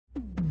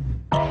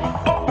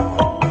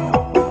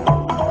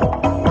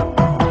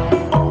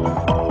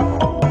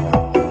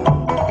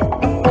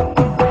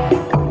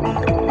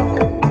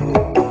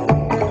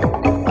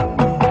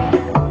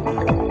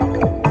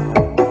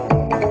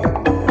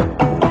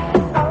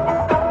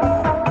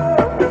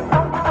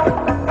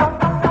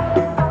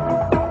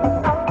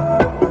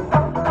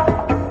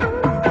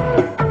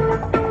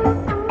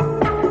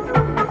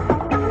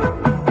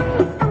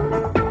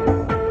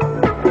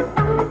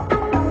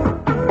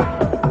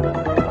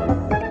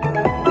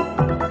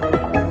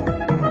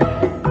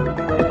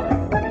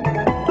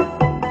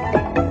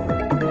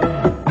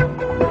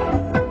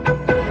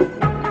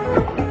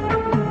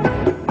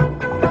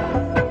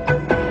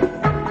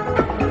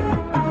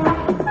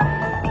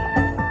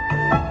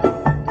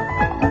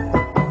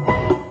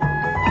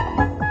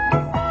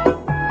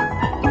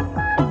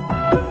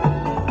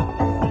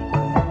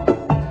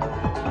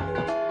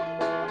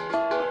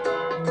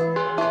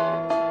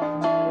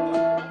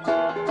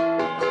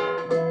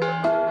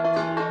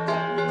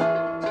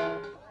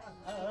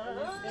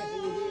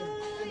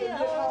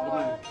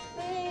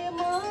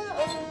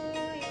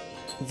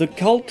The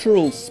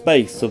cultural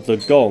space of the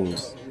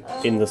gongs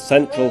in the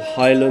central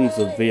highlands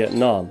of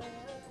Vietnam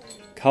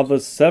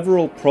covers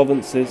several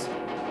provinces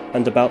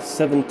and about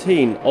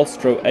 17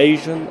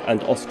 Austro-Asian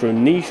and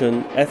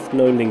Austronesian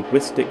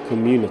ethno-linguistic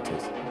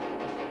communities.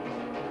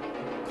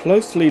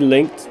 Closely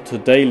linked to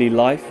daily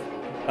life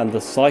and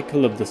the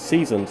cycle of the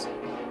seasons,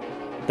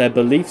 their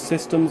belief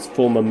systems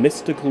form a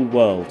mystical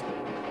world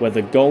where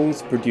the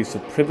gongs produce a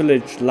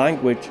privileged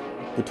language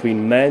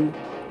between men,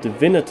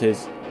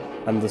 divinities,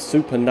 and the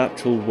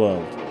supernatural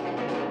world.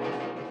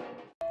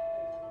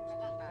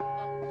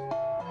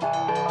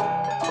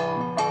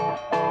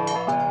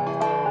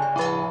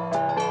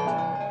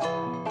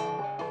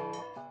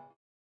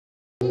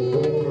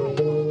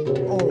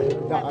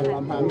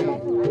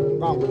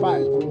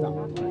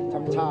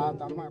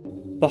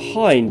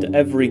 Behind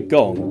every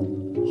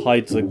gong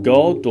hides a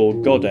god or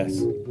goddess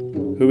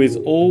who is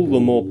all the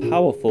more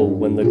powerful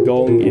when the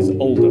gong is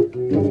older.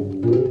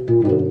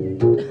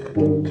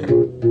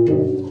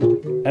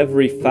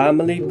 Every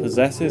family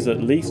possesses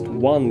at least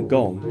one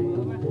gong,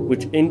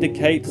 which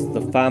indicates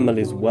the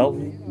family's wealth,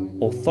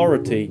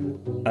 authority,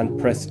 and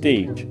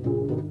prestige,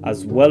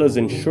 as well as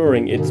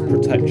ensuring its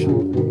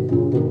protection.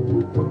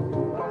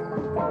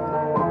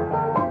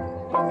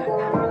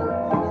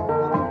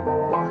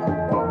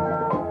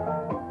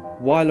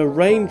 While a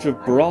range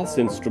of brass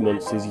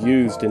instruments is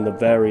used in the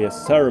various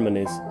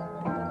ceremonies,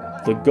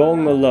 the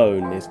gong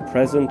alone is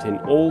present in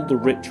all the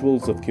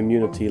rituals of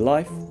community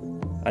life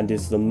and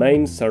is the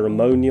main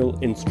ceremonial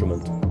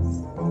instrument.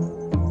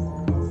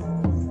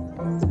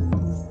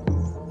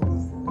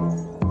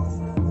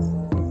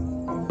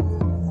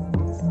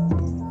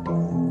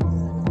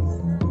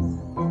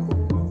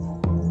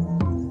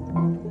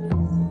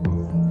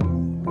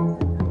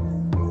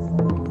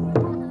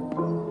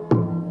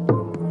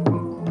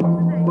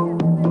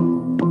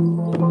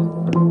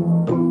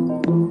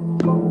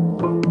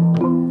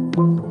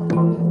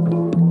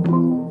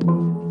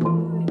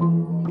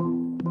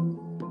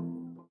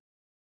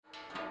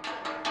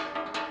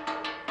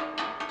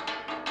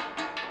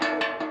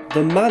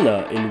 The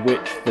manner in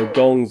which the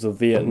gongs of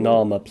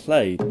Vietnam are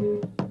played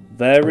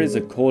varies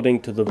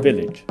according to the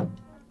village.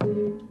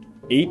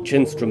 Each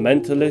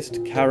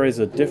instrumentalist carries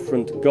a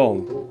different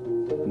gong,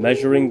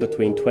 measuring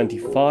between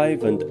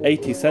 25 and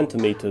 80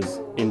 centimeters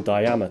in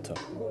diameter.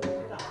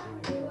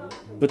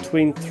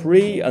 Between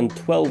 3 and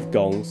 12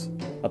 gongs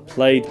are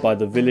played by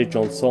the village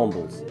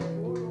ensembles,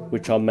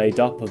 which are made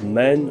up of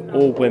men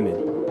or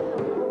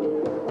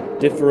women.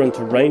 Different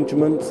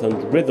arrangements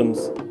and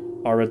rhythms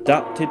are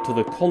adapted to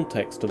the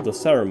context of the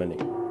ceremony.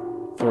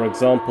 For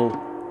example,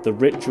 the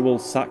ritual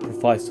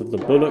sacrifice of the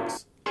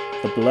bullocks,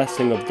 the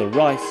blessing of the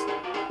rice,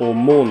 or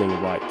mourning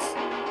rites.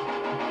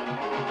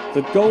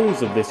 The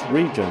gongs of this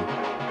region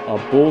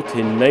are bought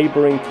in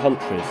neighbouring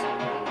countries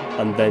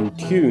and then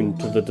tuned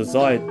to the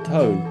desired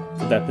tone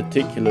for their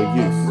particular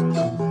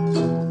use.